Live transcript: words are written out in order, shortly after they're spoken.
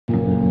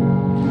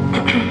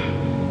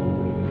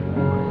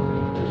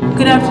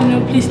Good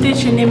afternoon. Please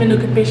state your name and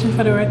occupation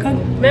for the record.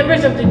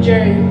 Members of the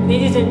jury,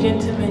 ladies and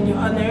gentlemen, Your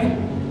Honor,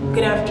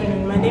 good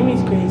afternoon. My name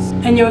is Grace.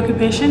 And your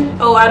occupation?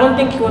 Oh, I don't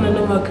think you want to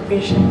know my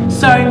occupation.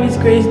 Sorry, Miss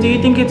Grace. Do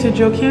you think it's a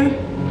joke here?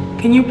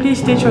 Can you please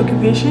state your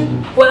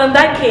occupation? Well, in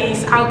that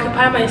case, I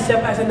occupy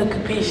myself as an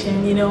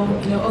occupation. You know,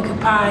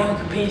 occupy,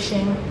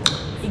 occupation.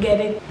 You get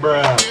it?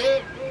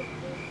 Bruh.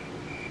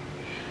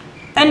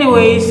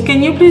 Anyways,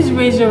 can you please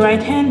raise your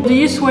right hand? Do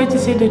you swear to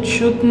say the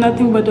truth,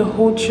 nothing but the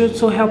whole truth,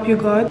 so help you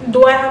God?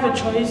 Do I have a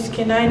choice?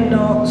 Can I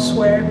not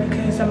swear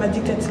because I'm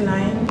addicted to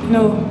lying?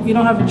 No, you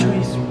don't have a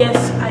choice.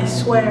 Yes, I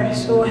swear,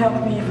 so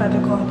help me, Father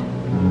God.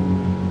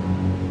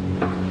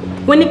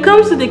 When it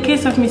comes to the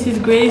case of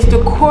Mrs. Grace,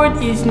 the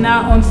court is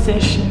now on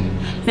session.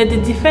 Let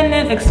the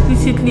defendant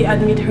explicitly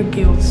admit her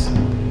guilt.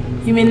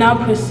 You may now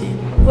proceed.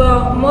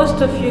 Well,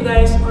 most of you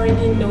guys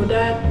already know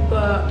that,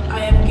 but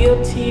I am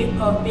guilty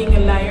of being a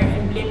liar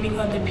and blaming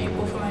other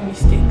people for my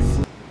mistakes.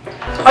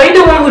 Are you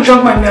the one who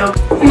drank my milk?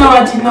 No,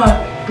 I did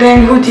not.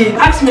 Then who did?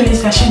 Ask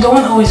Melissa, she's the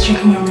one always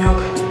drinking your milk.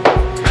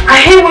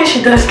 I hate when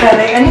she does that,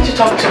 like I need to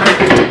talk to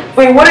her.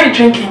 Wait, what are you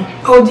drinking?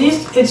 Oh,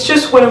 this? It's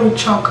just water with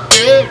chalk.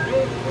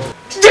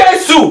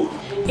 Jesus!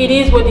 It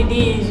is what it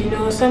is, you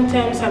know.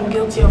 Sometimes I'm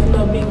guilty of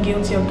not being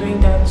guilty of doing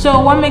that.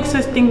 So what makes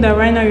us think that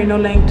right now you're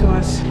not lying to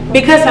us?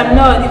 Because I'm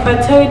not. If I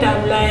tell you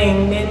that I'm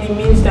lying, then it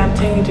means that I'm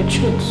telling you the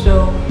truth.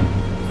 So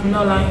I'm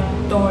not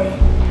lying. Don't worry.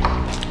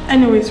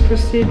 Anyways,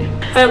 proceed.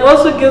 I'm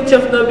also guilty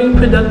of not being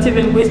productive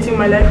and wasting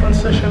my life on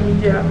social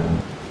media.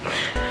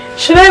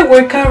 Should I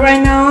work out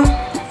right now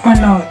or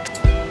not?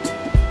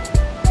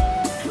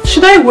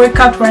 Should I work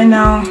out right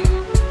now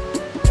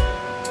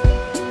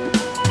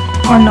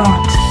or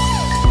not?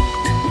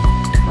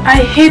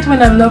 I hate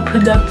when I'm not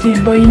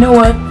productive, but you know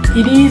what?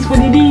 It is what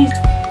it is.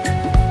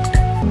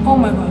 Oh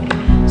my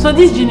god. So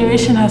this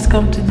generation has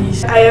come to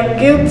this. I am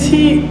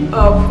guilty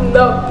of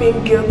not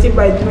being guilty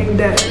by doing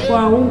that.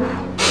 Wow.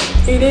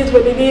 It is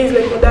what it is,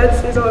 like my dad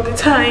says all the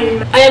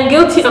time. I am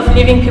guilty of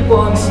leaving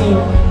people unseen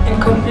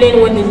and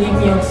complain when they leave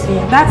me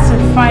unseen. That's a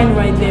fine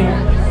right there.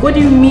 What do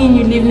you mean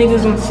you leave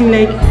niggas unseen?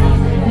 Like,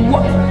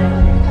 what?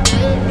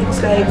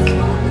 It's like,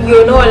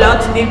 you're not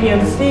allowed to leave me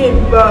unseen,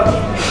 but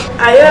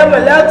I am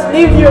allowed to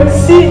leave you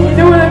unseen, you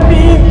know what I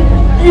mean?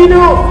 You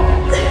know.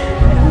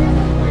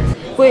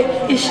 Wait,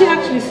 is she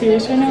actually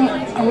serious right now?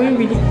 Are we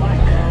really?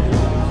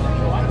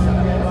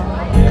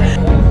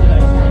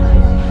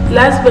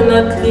 Last but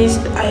not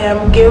least, I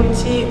am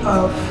guilty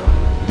of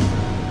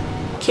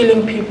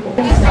killing people.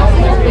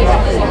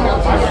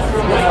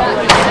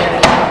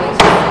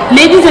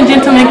 Ladies and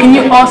gentlemen, can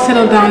you all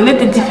settle down? Let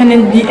the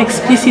defendant be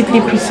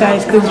explicitly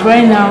precise, because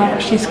right now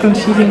she's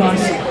confusing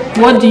us.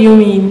 What do you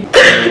mean?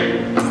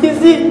 You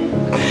see,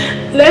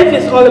 life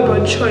is all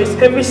about choice.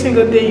 Every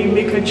single day you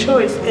make a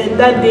choice, and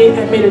that day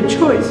I made a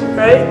choice,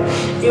 right?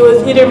 It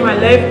was either my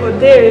life or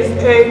theirs,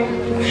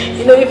 and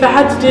you know, if I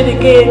had to do it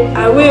again,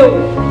 I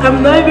will.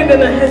 I'm not even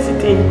gonna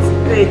hesitate.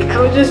 Like, I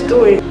will just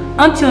do it.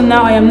 Until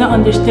now, I am not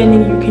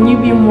understanding you. Can you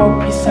be more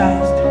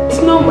precise?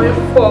 It's not my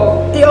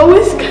fault. It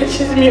always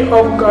catches me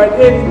off guard,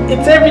 and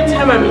it's every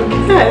time I'm in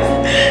class,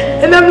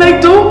 and I'm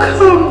like, don't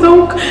come,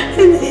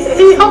 and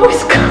it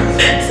always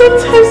comes.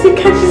 Sometimes it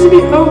catches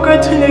me off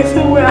guard to an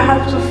extent where I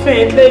have to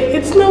faint. Like,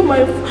 it's not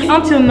my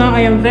fault. Until now,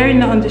 I am very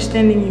not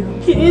understanding you.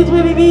 It is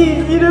what it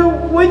is, you know.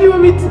 What do you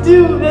want me to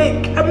do?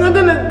 Like, I'm not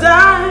gonna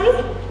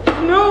die.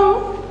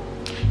 No.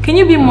 Can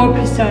you be more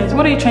precise?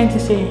 What are you trying to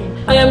say?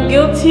 I am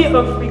guilty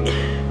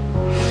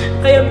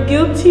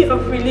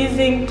of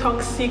releasing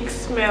toxic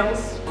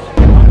smells.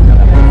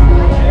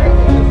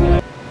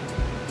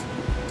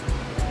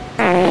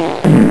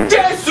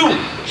 Jesus!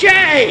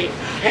 Jay!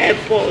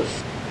 Help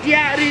us!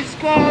 There is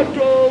God,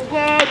 oh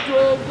God,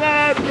 oh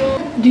God, oh.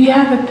 Do you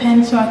have a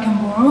pen so I can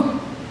borrow?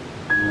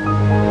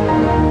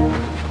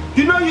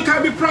 You know you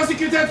can be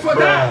prosecuted for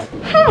that!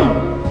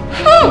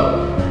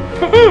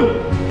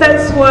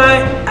 That's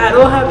why I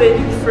don't have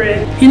any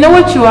friends. You know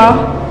what you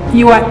are?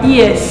 You are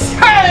ears.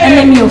 Hey!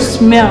 Enemy of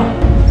smell.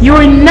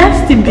 You're a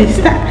nasty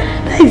beast.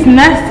 That is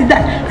nasty.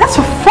 That's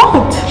a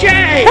fault.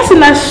 Jay! That's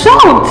an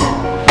assault.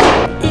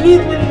 It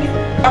is what it is.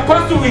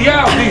 Apostle, we hear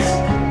of this.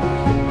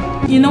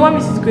 You know what,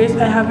 Mrs. Grace?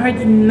 I have heard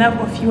enough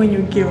of you and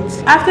your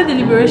guilt. After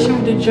deliberation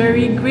with the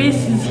jury,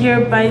 Grace is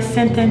hereby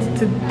sentenced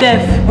to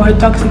death for her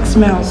toxic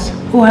smells,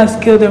 who has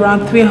killed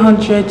around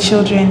 300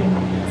 children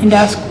in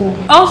that school.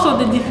 Also,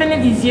 the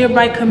defendant is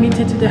hereby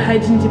committed to the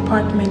hygiene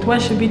department, where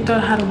she'll be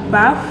taught how to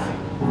bath,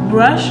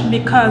 brush,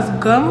 because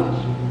gum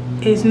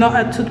is not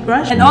a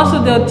toothbrush, and also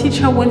they'll teach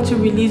her when to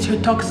release her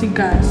toxic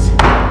gas.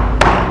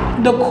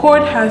 The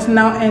court has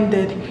now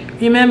ended.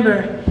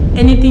 Remember,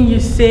 anything you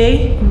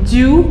say,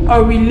 do,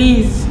 or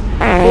release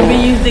will be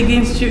used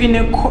against you in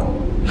a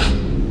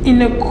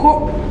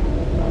court.